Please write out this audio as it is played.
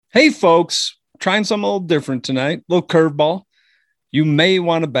Hey, folks, trying something a little different tonight, little curveball. You may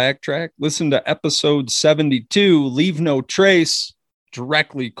want to backtrack. Listen to episode 72, Leave No Trace,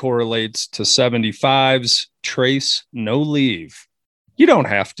 directly correlates to 75's Trace No Leave. You don't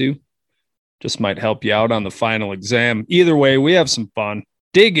have to. Just might help you out on the final exam. Either way, we have some fun.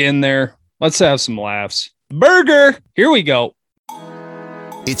 Dig in there. Let's have some laughs. Burger! Here we go.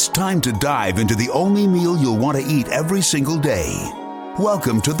 It's time to dive into the only meal you'll want to eat every single day.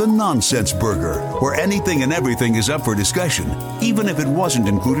 Welcome to the Nonsense Burger, where anything and everything is up for discussion, even if it wasn't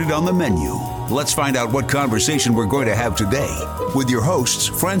included on the menu. Let's find out what conversation we're going to have today with your hosts,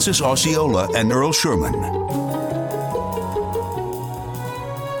 Francis Osceola and Earl Sherman.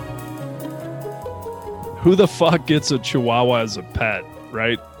 Who the fuck gets a chihuahua as a pet,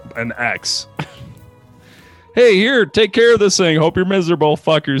 right? An ex. Hey, here, take care of this thing. Hope you're miserable.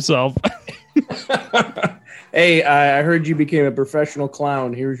 Fuck yourself. Hey, I heard you became a professional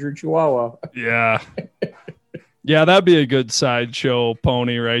clown. Here's your chihuahua. Yeah. Yeah, that'd be a good sideshow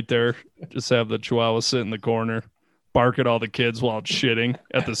pony right there. Just have the chihuahua sit in the corner, bark at all the kids while it's shitting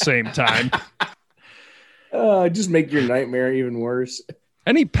at the same time. Just make your nightmare even worse.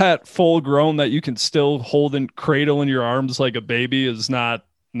 Any pet full grown that you can still hold and cradle in your arms like a baby is not,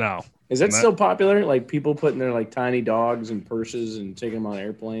 no. Is that still popular? Like people putting their like tiny dogs in purses and taking them on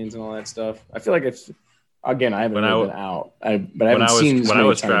airplanes and all that stuff? I feel like it's, again, I haven't been out. But I haven't seen when I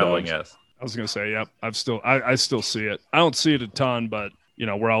was traveling, yes. I was gonna say, yep. I still see it. I don't see it a ton, but you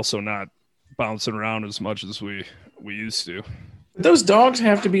know, we're also not bouncing around as much as we used to. Those dogs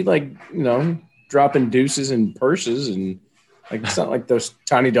have to be like, you know, dropping deuces in purses, and like it's not like those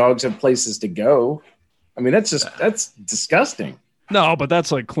tiny dogs have places to go. I mean, that's disgusting. No, but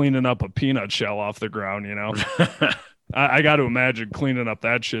that's like cleaning up a peanut shell off the ground, you know. I got to imagine cleaning up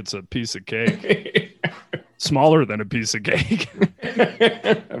that shit's a piece of cake. Smaller than a piece of cake.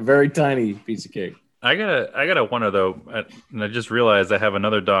 A very tiny piece of cake. I got a wonder though, and I just realized I have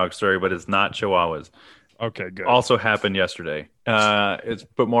another dog story, but it's not Chihuahuas. Okay, good. Also happened yesterday. It's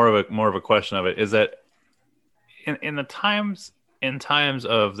but more of a question of it is that in times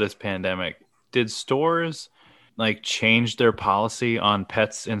of this pandemic, did stores like change their policy on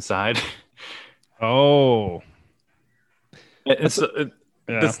pets inside? Oh.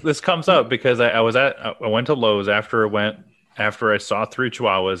 This comes up because I went to Lowe's after I saw 3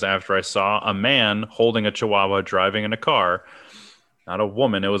 Chihuahuas, after I saw a man holding a Chihuahua driving in a car, not a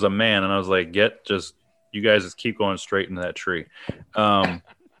woman, it was a man, and I was like, you guys just keep going straight into that tree. Put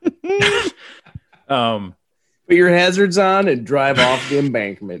your hazards on and drive off the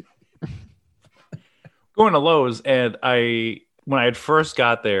embankment. Going to Lowe's, and when I had first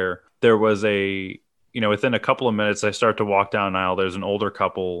got there was within a couple of minutes, I start to walk down an aisle. There's an older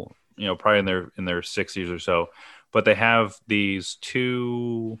couple, probably in their 60s or so, but they have these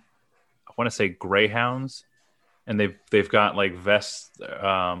 2, I want to say greyhounds, and they've got like vests,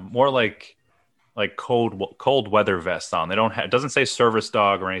 more like cold weather vests on. They don't have, it doesn't say service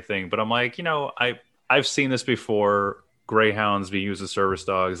dog or anything, but I'm like, I've seen this before. Greyhounds being used as service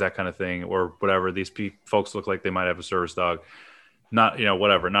dogs, that kind of thing, or whatever. These folks look like they might have a service dog. Not,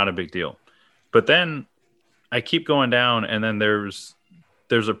 whatever, not a big deal. But then I keep going down, and then there's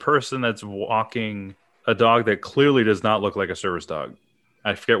a person that's walking a dog that clearly does not look like a service dog.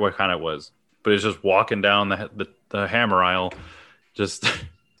 I forget what kind it was, but it's just walking down the hammer aisle. Just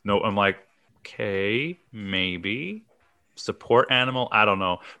no, I'm like, okay, maybe support animal. I don't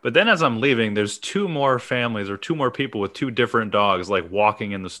know. But then as I'm leaving, there's 2 more families or 2 more people with 2 different dogs like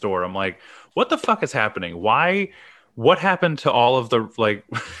walking in the store. I'm like, what the fuck is happening? Why? What happened to all of the like?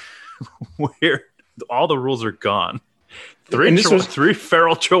 Where all the rules are gone. 3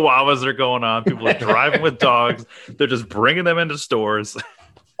 feral chihuahuas are going on. People are driving with dogs. They're just bringing them into stores.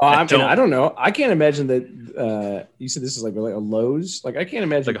 I don't know. I can't imagine that. You said this is like a Lowe's. Like I can't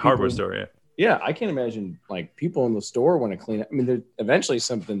imagine like a hardware store. Yeah. Yeah, I can't imagine like people in the store want to clean up. I mean, eventually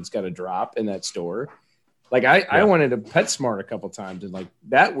something's got to drop in that store. Like I wanted to PetSmart a couple times, and like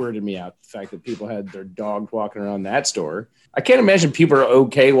that weirded me out. The fact that people had their dogs walking around that store. I can't imagine people are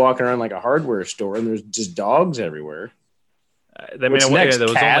okay walking around like a hardware store and there's just dogs everywhere. I mean,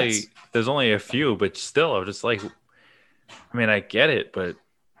 there's only a few, but still, I'm just like, I mean, I get it, but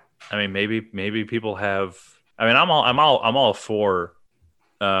I mean, maybe people have. I mean, I'm all for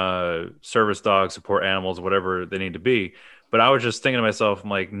service dogs, support animals, whatever they need to be. But I was just thinking to myself, I'm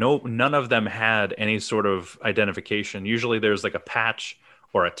like, no, none of them had any sort of identification. Usually there's like a patch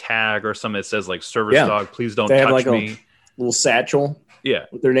or a tag or something that says like service dog, please don't touch like me. A little satchel. Yeah.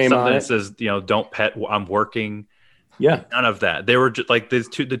 With their name something on it. That says, don't pet, I'm working. Yeah. None of that. They were just like the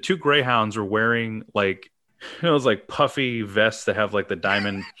 2 greyhounds were wearing like It was like puffy vests that have like the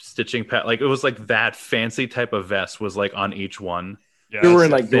diamond stitching pat. Like it was like that fancy type of vest was like on each one. Yeah, you were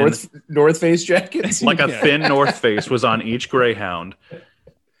in like North Face jackets. Like a thin North Face was on each Greyhound.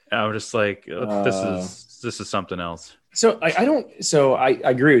 I was just like, this is something else. So I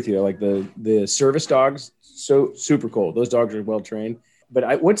agree with you. Like the service dogs, so super cool. Those dogs are well trained.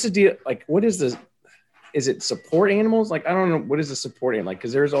 But what's the deal? Like, what is the? Is it support animals? Like, I don't know. What is the support animal? Like,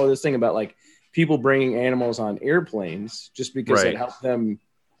 because there's all this thing about like people bringing animals on airplanes just because it helped them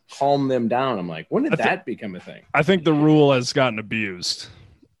calm them down. I'm like, when did that become a thing? I think the rule has gotten abused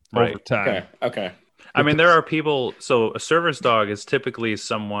over time. Okay. I mean, there are people. So a service dog is typically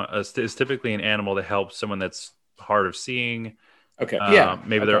an animal that helps someone that's hard of seeing. Okay.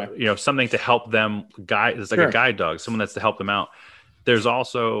 Maybe they're something to help them guide. It's like a guide dog, someone that's to help them out. There's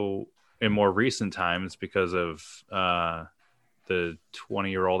also in more recent times because of the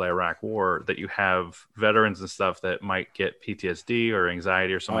 20-year-old Iraq war that you have veterans and stuff that might get PTSD or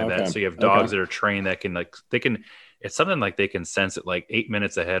anxiety or something like that. So you have dogs that are trained that it's something like they can sense it like 8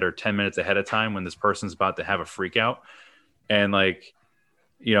 minutes ahead or 10 minutes ahead of time when this person's about to have a freak out. And like,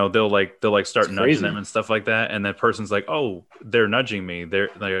 they'll start nudging them and stuff like that. And the person's like, oh, they're nudging me.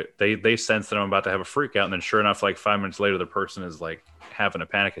 They sense that I'm about to have a freak out. And then sure enough, like 5 minutes later, the person is like having a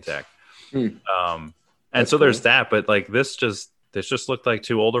panic attack. And so there's that, but like this just looked like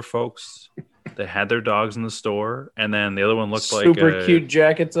two older folks. They had their dogs in the store, and then the other one looked like super cute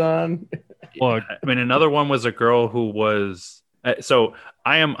jackets on. Well, I mean, another one was a girl who was. So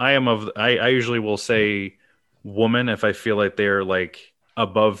I usually will say woman if I feel like they're like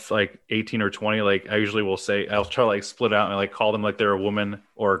above like 18 or 20. Like I usually will say I'll try to like split out and like call them like they're a woman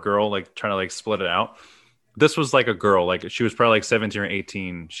or a girl, like trying to like split it out. This was like a girl, like she was probably like 17 or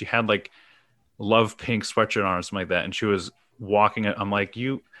 18. She had like love pink sweatshirt on or something like that, and she was walking. I'm like,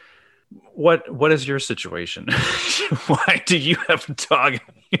 what is your situation? Why do you have a dog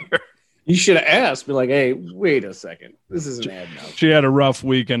here? You should have asked. Be like, hey, wait a second. This is an ad now. She had a rough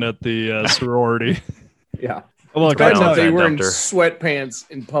weekend at the sorority. Yeah. Well, depends if they were in sweatpants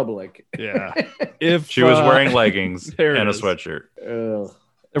in public. Yeah. If she was wearing leggings and a sweatshirt.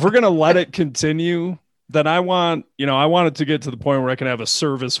 If we're gonna let it continue, then I want it to get to the point where I can have a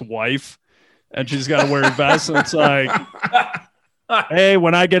service wife, and she's got to wear a vest, and it's like, hey,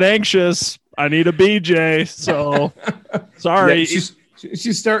 when I get anxious, I need a BJ. So sorry. Yeah,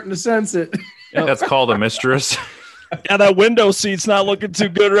 she's starting to sense it. Yep. That's called a mistress. Yeah, that window seat's not looking too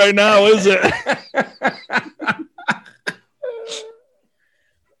good right now, is it?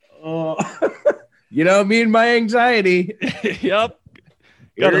 Me and my anxiety. Yep.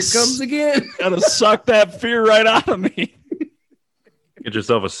 Here it comes again. Gotta suck that fear right out of me. Get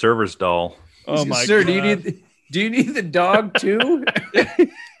yourself a service doll. Oh my God. Do you need the dog too?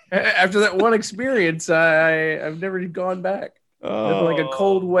 After that one experience, I've never gone back. Like a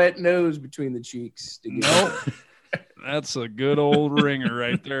cold, wet nose between the cheeks. Nope. That's a good old ringer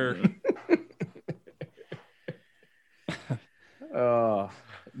right there. No,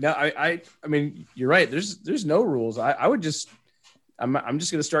 I mean, you're right. There's no rules. I'm just going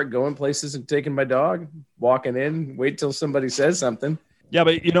to start going places and taking my dog, walking in, wait till somebody says something. Yeah,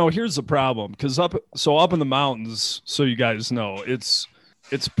 but here's the problem, because up in the mountains, so you guys know, it's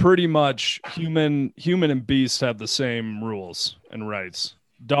pretty much human and beast have the same rules and rights.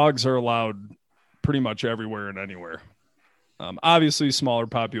 Dogs are allowed pretty much everywhere and anywhere. Obviously, smaller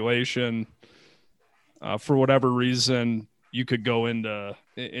population. For whatever reason, you could go into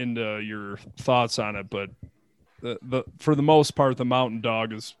your thoughts on it, but for the most part, the mountain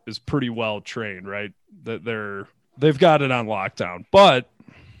dog is pretty well trained, right? That they've got it on lockdown. But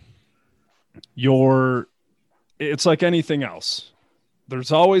it's like anything else.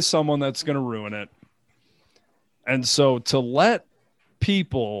 There's always someone that's going to ruin it. And so to let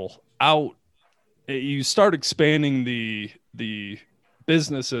people out, you start expanding the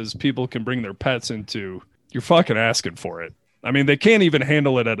businesses people can bring their pets into, you're fucking asking for it. I mean, they can't even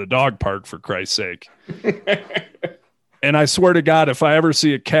handle it at a dog park, for Christ's sake. And I swear to God, if I ever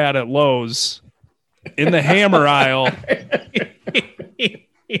see a cat at Lowe's in the hammer aisle,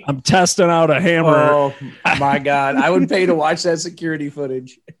 I'm testing out a hammer. Oh my God. I would pay to watch that security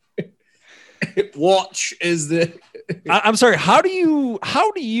footage. Watch is the I'm sorry. How do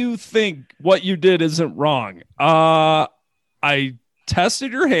you think what you did isn't wrong? I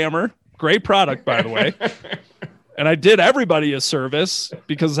tested your hammer. Great product, by the way. And I did everybody a service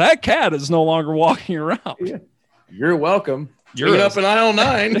because that cat is no longer walking around. Yeah. You're welcome. You're up in aisle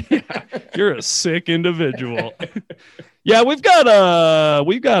 9. Yeah, you're a sick individual. Yeah, we've got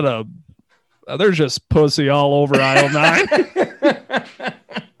a there's just pussy all over aisle 9.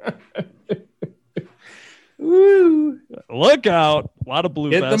 Look out. A lot of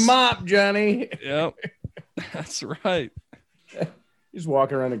blue Hit vests. the mop, Johnny. Yep. That's right. You just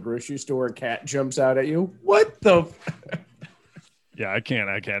walk around a grocery store, a cat jumps out at you. What the? Yeah, I can't.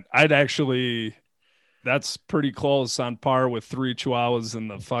 I'd actually, that's pretty close on par with 3 chihuahuas in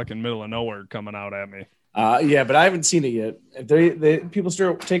the fucking middle of nowhere coming out at me. Yeah, but I haven't seen it yet. If people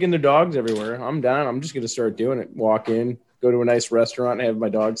start taking their dogs everywhere, I'm down. I'm just going to start doing it. Walk in, go to a nice restaurant, and have my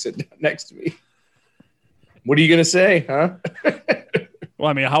dog sit down next to me. What are you going to say, huh? Well,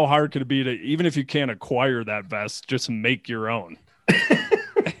 I mean, how hard could it be to, even if you can't acquire that vest, just make your own?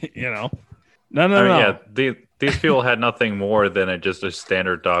 You know? No. Yeah, these people had nothing more than just a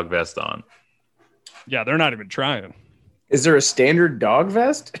standard dog vest on. Yeah, they're not even trying. Is there a standard dog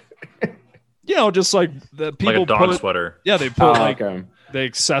vest? You know, just like the people like a dog sweater. Yeah, they put okay. They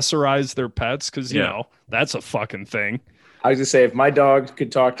accessorize their pets because, you know, that's a fucking thing. I was going to say, if my dog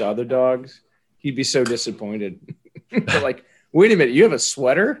could talk to other dogs, he'd be so disappointed. Like, wait a minute, you have a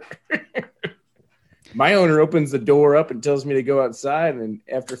sweater? My owner opens the door up and tells me to go outside. And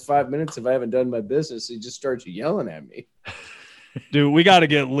after 5 minutes, if I haven't done my business, he just starts yelling at me. Dude, we got to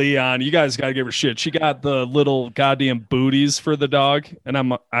get Leon. You guys got to give her shit. She got the little goddamn booties for the dog.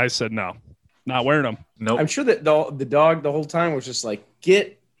 And I said, no, not wearing them. Nope. I'm sure that the dog the whole time was just like,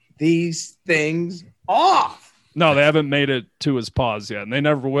 get these things off. No, they haven't made it to his paws yet. And they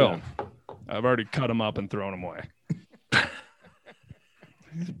never will. Yeah. I've already cut him up and thrown him away.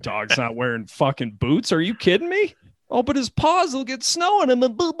 Dog's not wearing fucking boots. Are you kidding me? Oh, but his paws will get snow on him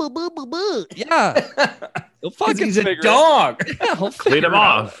and boo, boo, boo, boo, boo. Yeah. He'll fucking he's a dog. Yeah, he'll clean him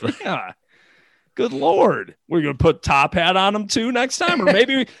off. Yeah. Good Lord. We're going to put top hat on him too next time. Or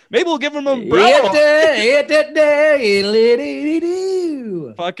maybe we'll give him an umbrella.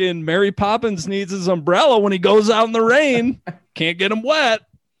 Fucking Mary Poppins needs his umbrella when he goes out in the rain. Can't get him wet.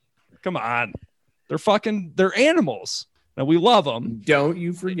 Come on. They're animals. Now, we love them. Don't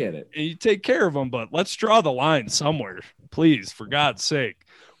you forget it. And you take care of them, but let's draw the line somewhere. Please, for God's sake.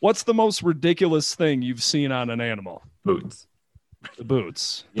 What's the most ridiculous thing you've seen on an animal? Boots. The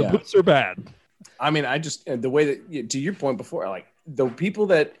boots. The boots are bad. I mean, the way that, to your point before, like the people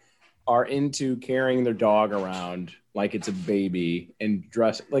that are into carrying their dog around like it's a baby and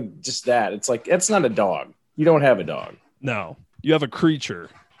dress like just that. It's like, that's not a dog. You don't have a dog. No, you have a creature.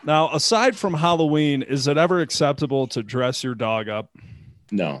 Now, aside from Halloween, is it ever acceptable to dress your dog up?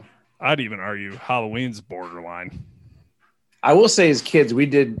 No. I'd even argue Halloween's borderline. I will say as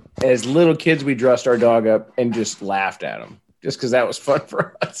little kids, we dressed our dog up and just laughed at him just because that was fun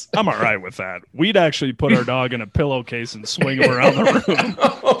for us. I'm all right with that. We'd actually put our dog in a pillowcase and swing him around the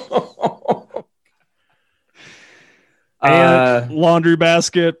room. And laundry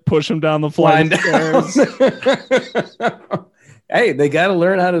basket, push him down the flight of stairs. Hey, they got to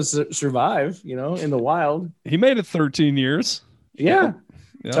learn how to survive, in the wild. He made it 13 years. Yeah.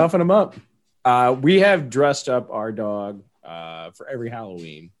 Toughen him up. We have dressed up our dog for every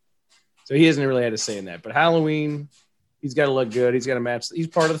Halloween. So he hasn't really had a say in that. But Halloween, he's got to look good. He's got to match. He's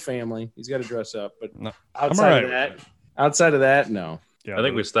part of the family. He's got to dress up. But outside of that, no. Yeah, I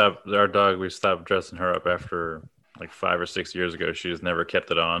think we stopped dressing her up after like 5 or 6 years ago. She just never kept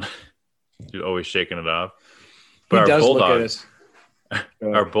it on. She's always shaking it off. But he does look at us.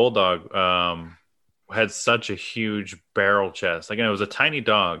 Our bulldog had such a huge barrel chest. Again, it was a tiny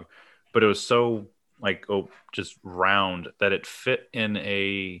dog, but it was so just round that it fit in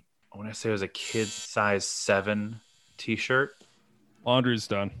I want to say it was a kid size 7 t-shirt. Laundry's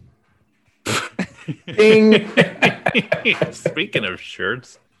done. Ding. Speaking of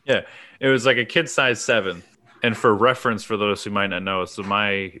shirts, yeah, it was like a kid size 7. And for reference, for those who might not know, so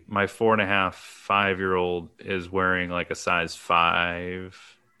my 4.5, 5-year-old is wearing like a size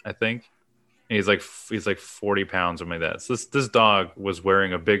 5, I think. And he's like 40 pounds or something like that. So this dog was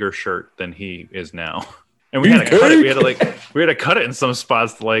wearing a bigger shirt than he is now. And we had to cut it. We had to cut it in some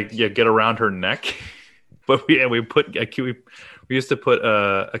spots to get around her neck. But we used to put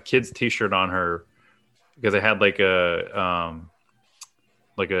a kid's t-shirt on her because it had like a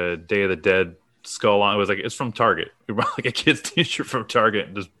Day of the Dead skull on. It was it's from Target. We bought a kid's t-shirt from Target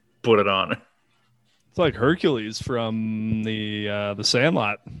and just put it on. It's like Hercules from the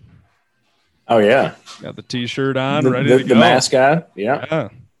Sandlot. Oh yeah, got the t-shirt on, ready to go. The mascot. Yeah,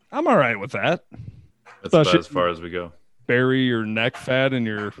 I'm all right with that. That's about as far as we go. Bury your neck fat in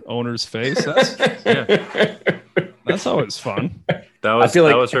your owner's face. That's always fun. That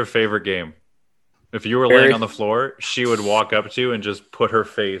was her favorite game. If you were laying on the floor, she would walk up to you and just put her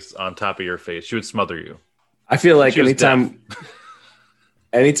face on top of your face. She would smother you. I feel like anytime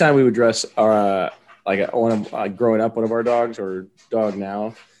we would dress our growing up, one of our dogs or dog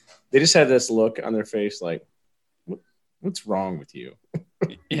now, they just had this look on their face like, What's wrong with you?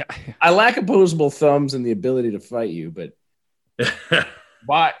 Yeah. I lack opposable thumbs and the ability to fight you, but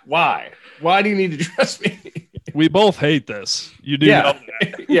why? Why do you need to trust me? We both hate this. You do know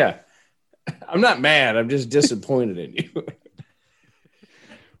that. Yeah. I'm not mad. I'm just disappointed in you.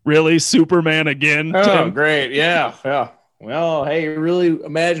 Really? Superman again? Oh, Tim? great. Yeah. Yeah. Well, hey, you're really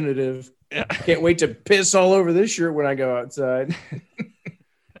imaginative. Yeah. Can't wait to piss all over this shirt when I go outside.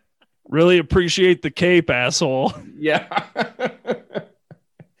 Really appreciate the cape, asshole. Yeah.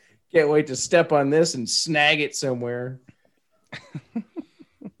 Can't wait to step on this and snag it somewhere.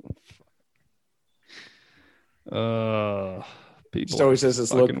 People Just always has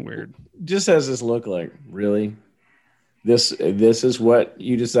this look weird. Just has this look like, really? This is what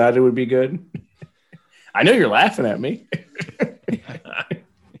you decided would be good? I know you're laughing at me.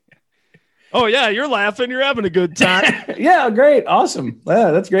 Oh, yeah, you're laughing. You're having a good time. Yeah, great. Awesome.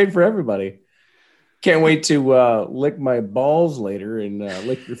 Yeah, that's great for everybody. Can't wait to lick my balls later and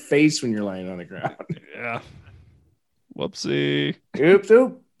lick your face when you're lying on the ground. Yeah. Whoopsie. Oops.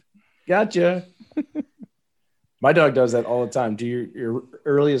 Gotcha. My dog does that all the time. To your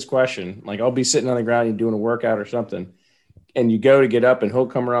earliest question, like I'll be sitting on the ground and doing a workout or something, and you go to get up and he'll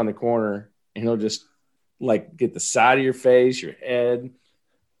come around the corner and he'll just like get the side of your face, your head.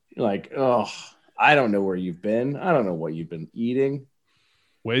 You're like, oh, I don't know where you've been. I don't know what you've been eating.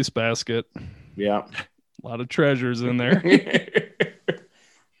 Wastebasket. Yeah. A lot of treasures in there.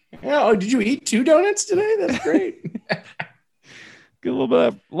 Yeah, oh, did you eat 2 donuts today? That's great. Get a little bit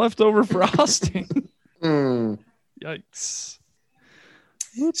of leftover frosting. Yikes.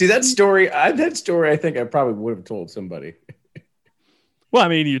 See, that story, I think I probably would have told somebody. Well, I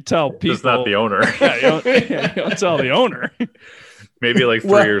mean, you tell people. It's not the owner. Yeah, you don't tell the owner. Maybe like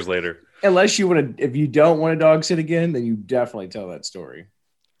 3 years later. Unless you want to, if you don't want to dog sit again, then you definitely tell that story.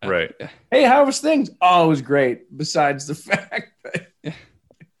 Right. Hey, how was things? Oh, it was great. Besides the fact that.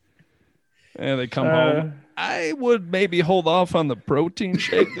 And they come home. I would maybe hold off on the protein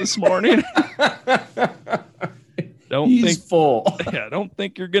shake this morning. He's full. Yeah, don't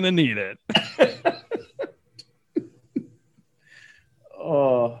think you're going to need it.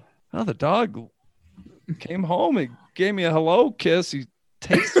 Oh, the dog came home and gave me a hello kiss. He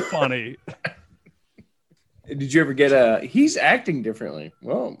tastes funny. Did you ever get he's acting differently?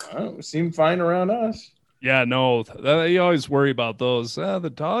 Well, I don't seem fine around us. Yeah, no, you always worry about those.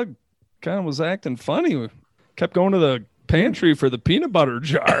 The dog kind of was acting funny. Kept going to the pantry for the peanut butter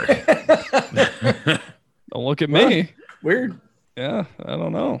jar. Don't look at me. Weird. Yeah, I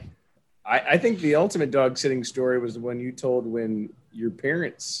don't know. I think the ultimate dog sitting story was the one you told when your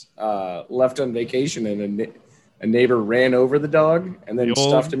parents left on vacation and a neighbor ran over the dog and then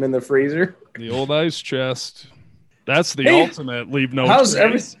stuffed him in the freezer. The old ice chest. That's the ultimate leave no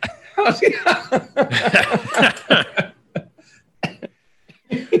trace.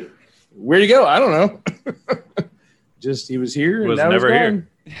 Where'd you go? I don't know. Just he was here. Was and never was here.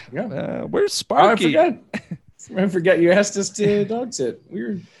 Yeah. Where's Sparky? I forgot you asked us to dog sit.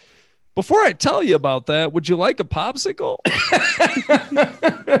 Weird. Before I tell you about that, would you like a popsicle?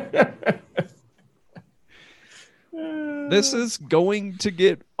 This is going to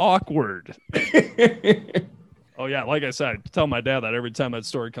get awkward. Oh, yeah. Like I said, I tell my dad that every time that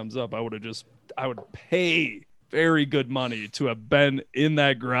story comes up, I would pay very good money to have been in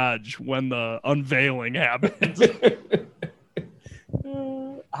that garage when the unveiling happened.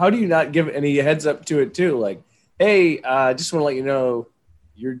 How do you not give any heads up to it too? Like, hey, just want to let you know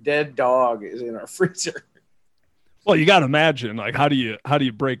your dead dog is in our freezer. Well, you got to imagine, like, how do you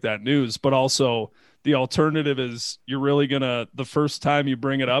break that news? But also the alternative is you're really gonna, the first time you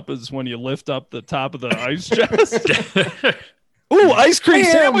bring it up is when you lift up the top of the ice chest. Ooh, ice cream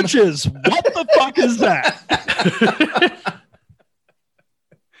sandwiches. What the fuck is that?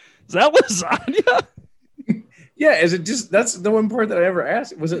 Is that lasagna? Yeah, is it just, that's the one part that I ever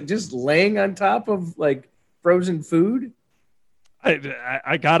asked. Was it just laying on top of like frozen food?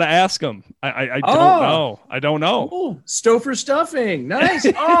 I gotta ask him. I don't know. I don't know. Oh, Stouffer stuffing. Nice.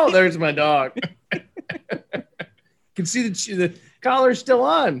 Oh, there's my dog. Can see the collar's still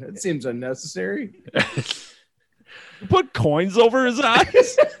on. That seems unnecessary. Put coins over his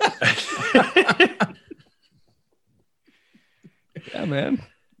eyes. Yeah, man.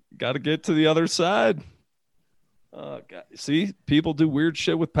 Got to get to the other side. God. See, people do weird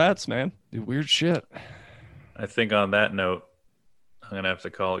shit with pets, man. Do weird shit. I think on that note, I'm gonna have to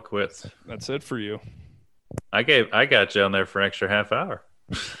call it quits. That's it for you. I got you on there for an extra half hour.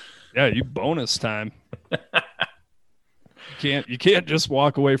 Yeah, you bonus time. You can't just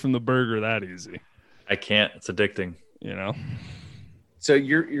walk away from the burger that easy. I can't. It's addicting. You know. So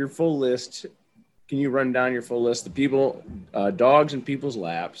your full list Can you run down your full list? The people, dogs in people's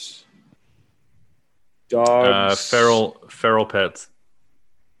laps. Dogs. Feral pets.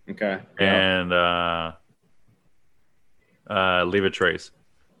 Okay. And leave a trace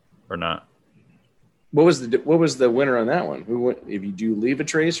or not. What was the winner on that one? If you do leave a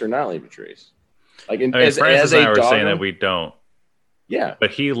trace or not leave a trace? Like Francis and I were saying that we don't. Yeah.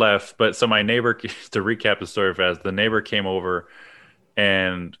 But he left. But so my neighbor, to recap the story fast, the neighbor came over,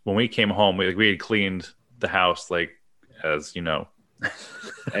 and when we came home, we had cleaned the house, like, as you know.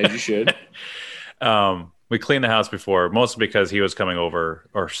 As you should. We cleaned the house before, mostly because he was coming over,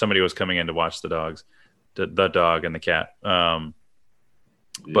 or somebody was coming in to watch the dogs, the dog and the cat. But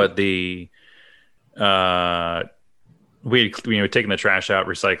we had taken the trash out,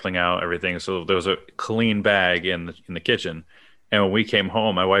 recycling out everything, so there was a clean bag in the kitchen. And when we came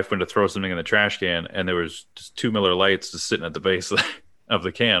home, my wife went to throw something in the trash can, and there was just 2 Miller Lights just sitting at the base of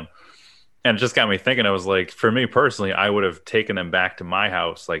the can. And it just got me thinking. I was like, for me personally, I would have taken them back to my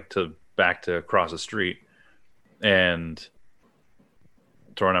house, like back to across the street, and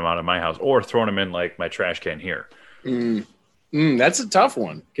throwing them out of my house, or throwing them in like my trash can here. That's a tough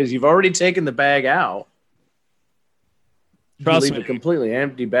one because you've already taken the bag out. Leave a completely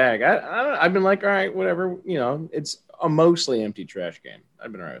empty bag. I've been like, all right, whatever. You know, it's a mostly empty trash can.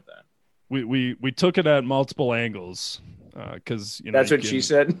 I've been all right with that. We took it at multiple angles because that's what she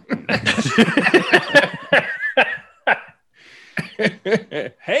said.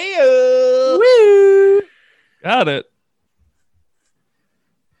 Hey, woo! Got it.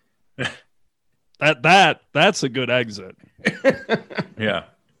 That's a good exit. Yeah.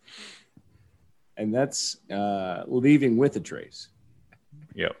 And that's leaving with a trace.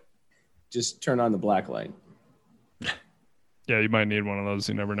 Yep. Just turn on the black light. Yeah, you might need one of those.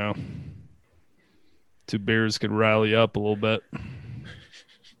 You never know. 2 beers could rile you up a little bit.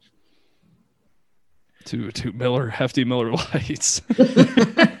 Two hefty Miller Lights.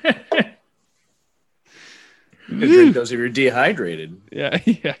 Drink those if you're dehydrated. Yeah.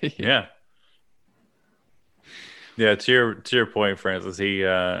 Yeah, to your point, Francis,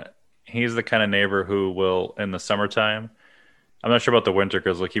 he's the kind of neighbor who will, in the summertime, I'm not sure about the winter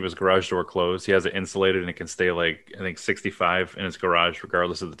because he'll keep his garage door closed. He has it insulated and it can stay like, I think, 65 in his garage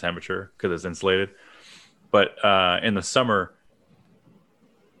regardless of the temperature because it's insulated. But in the summer,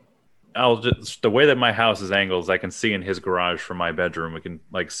 the way that my house is angled, I can see in his garage from my bedroom. We can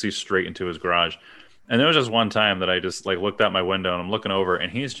like see straight into his garage. And there was just one time that I just like looked out my window and I'm looking over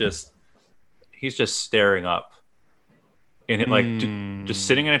and he's just staring up. And like just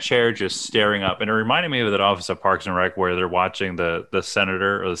sitting in a chair, just staring up. And it reminded me of that office of Parks and Rec where they're watching the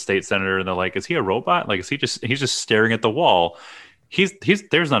senator or the state senator, and they're like, "Is he a robot? Like, he's just staring at the wall? He's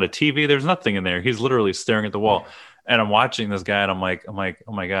there's not a TV, there's nothing in there. He's literally staring at the wall." And I'm watching this guy, and I'm like, oh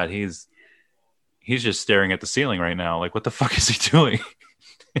my god, he's just staring at the ceiling right now. Like, what the fuck is he doing?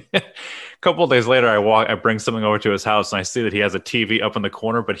 A couple of days later, I bring something over to his house, and I see that he has a TV up in the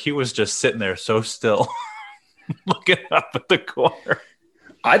corner, but he was just sitting there so still. Looking up at the corner.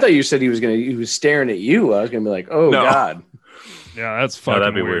 I thought you said he was staring at you. I was gonna be like, oh no. God. Yeah, that's fucking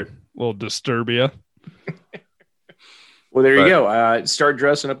that'd be weird. A little Disturbia. Well, there you go. Start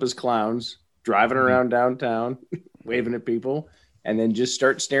dressing up as clowns, driving around downtown, waving at people, and then just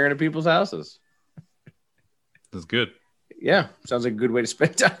start staring at people's houses. That's good. Yeah, sounds like a good way to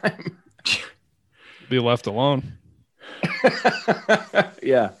spend time. Be left alone.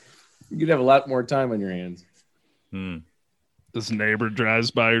 Yeah, you'd have a lot more time on your hands. This neighbor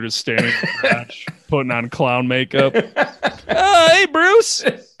drives by, you're just standing in the garage, putting on clown makeup. Hey, Bruce.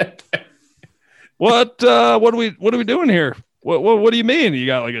 What are we doing here? What do you mean? You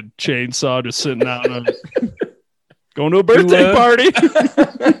got like a chainsaw just sitting out going to a birthday party?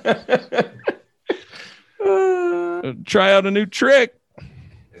 Try out a new trick.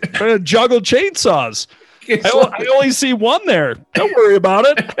 Juggle chainsaws. I only see one there. Don't worry about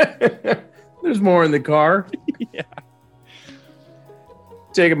it. There's more in the car. Yeah.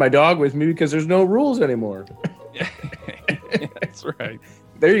 Taking my dog with me because there's no rules anymore. Yeah, that's right.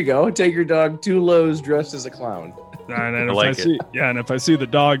 There you go. Take your dog to Lowe's dressed as a clown. And if I see the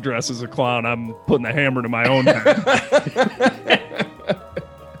dog dressed as a clown, I'm putting the hammer to my own head.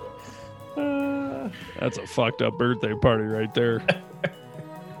 That's a fucked up birthday party right there.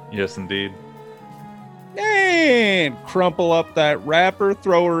 Yes, indeed. And crumple up that wrapper,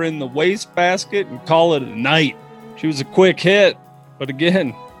 throw her in the wastebasket, and call it a night. She was a quick hit, but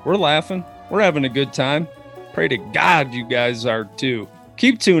again, we're laughing. We're having a good time. Pray to God you guys are too.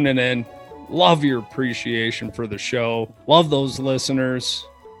 Keep tuning in. Love your appreciation for the show. Love those listeners.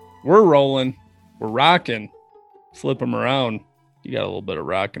 We're rolling. We're rocking. Flip them around. You got a little bit of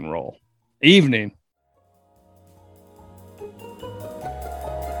rock and roll. Evening.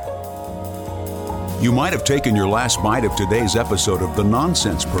 You might have taken your last bite of today's episode of The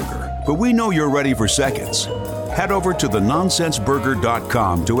Nonsense Burger, but we know you're ready for seconds. Head over to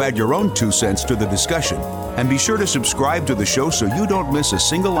thenonsenseburger.com to add your own 2 cents to the discussion, and be sure to subscribe to the show so you don't miss a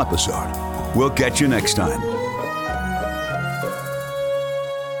single episode. We'll catch you next time.